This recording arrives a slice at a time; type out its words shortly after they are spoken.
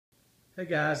Hey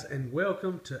guys, and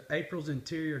welcome to April's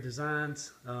Interior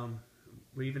Designs.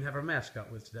 We even have our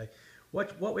mascot with us today.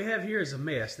 What we have here is a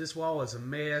mess. This wall is a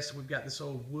mess. We've got this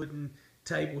old wooden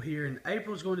table here, and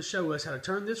April's going to show us how to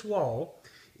turn this wall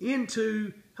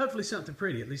into hopefully something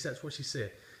pretty. At least that's what she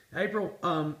said. April,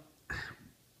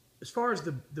 as far as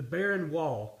the barren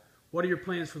wall, what are your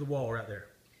plans for the wall right there?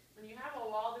 When you have a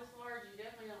wall this large, you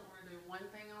definitely don't want to do one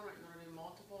thing on it. You want to do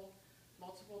multiple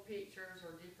pictures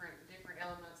or different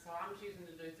elements. So I'm choosing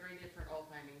to do 3 different oil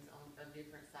paintings of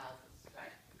different sizes today.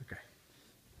 Okay.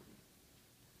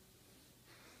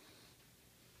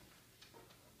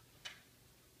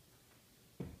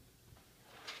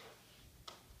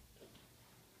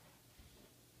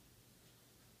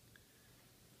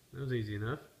 That was easy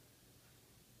enough.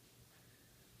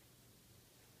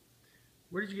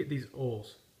 Where did you get these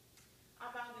oils?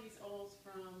 I buy these oils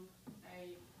from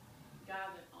a guy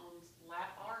that owns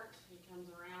Lap Art. He comes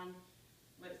around,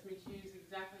 lets me choose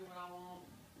exactly what I want,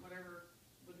 whatever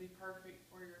would be perfect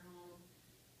for your home.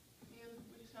 And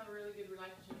we just have a really good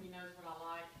relationship. He knows what I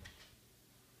like.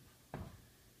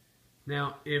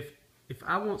 Now, if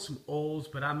I want some oils,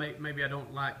 but maybe I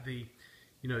don't like the,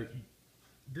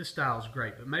 this style is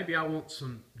great, but maybe I want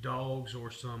some dogs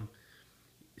or some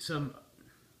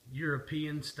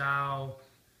European style.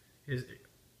 Is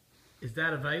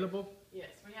that available? Yes,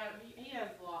 we have. He has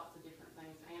lots of different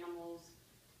things: animals,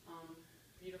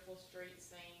 beautiful street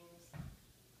scenes,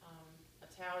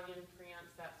 Italian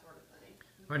prints, that sort of thing.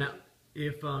 Right now,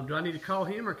 if do I need to call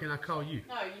him or can I call you?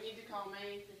 No, you need to call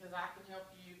me because I can help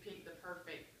you pick the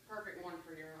perfect one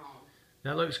for your home.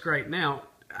 That looks great. Now,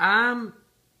 I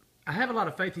have a lot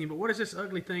of faith in you, but what is this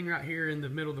ugly thing right here in the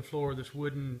middle of the floor? This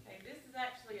wooden. Okay, this is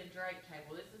actually a drake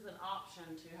table. This is an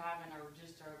option to having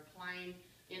just a plain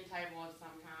end table of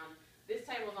some kind. This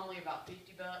table is only about $50.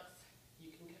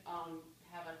 You can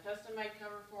have a custom made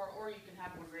cover for it, or you can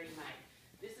have one ready made.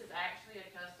 This is actually a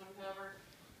custom cover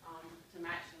to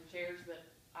match some chairs that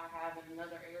I have in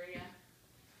another area.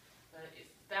 But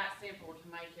it's that simple to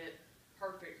make it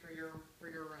perfect for your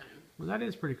room. Well, that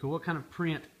is pretty cool. What kind of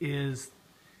print is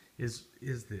this?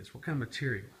 What kind of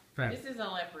material? Fabric? This is a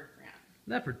leopard print.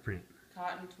 Leopard print.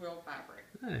 Cotton twill fabric.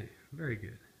 Hey, very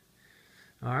good.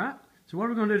 All right. So what are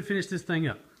we going to do to finish this thing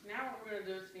up? Now what we're going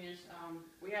to do is finish.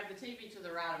 We have the TV to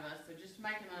the right of us, so just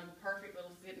making a perfect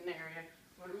little sitting area.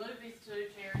 We're going to move these 2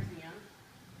 chairs in.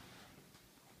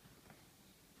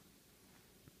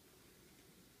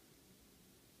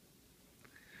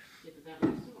 Get that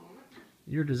just a moment.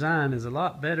 Your design is a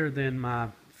lot better than my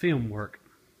film work.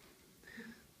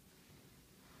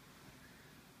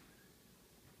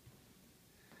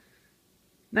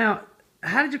 Now,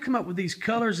 how did you come up with these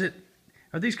colors?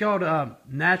 Are these called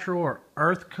natural or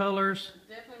earth colors?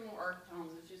 Definitely more earth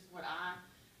tones. It's just what I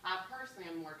personally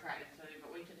am more attracted to.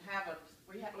 But we could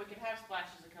have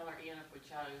splashes of color in if we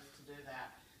chose to do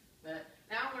that. But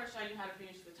now I'm going to show you how to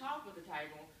finish the top of the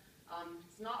table.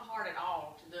 It's not hard at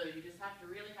all to do. You just have to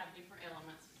really have different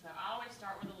elements. So I always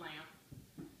start with a lamp.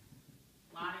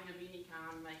 Lighting of any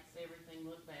kind makes everything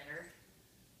look better.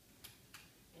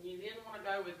 And you then want to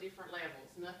go with different levels.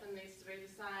 Nothing needs to be the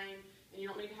same, and you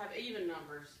don't need to have even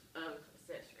numbers of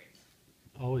accessories.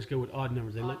 Always go with odd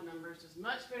numbers. Odd numbers is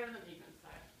much better than even. So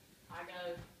I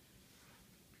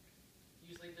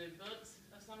usually do books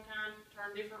of some kind,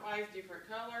 turn different ways, different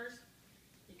colors.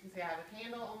 You can see I have a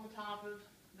candle on the top of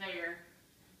there,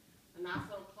 a nice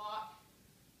little clock,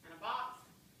 and a box,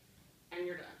 and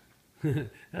you're done.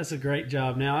 That's a great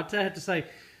job. Now, I have to say,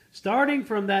 starting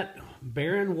from that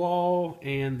barren wall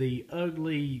and the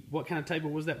ugly, what kind of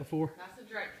table was that before? That's a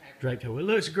drake table. Drake table. It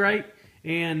looks great.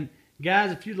 And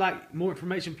guys, if you'd like more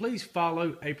information, please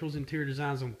follow April's Interior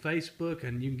Designs on Facebook,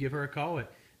 and you can give her a call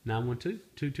at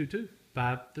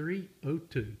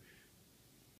 912-222-5302.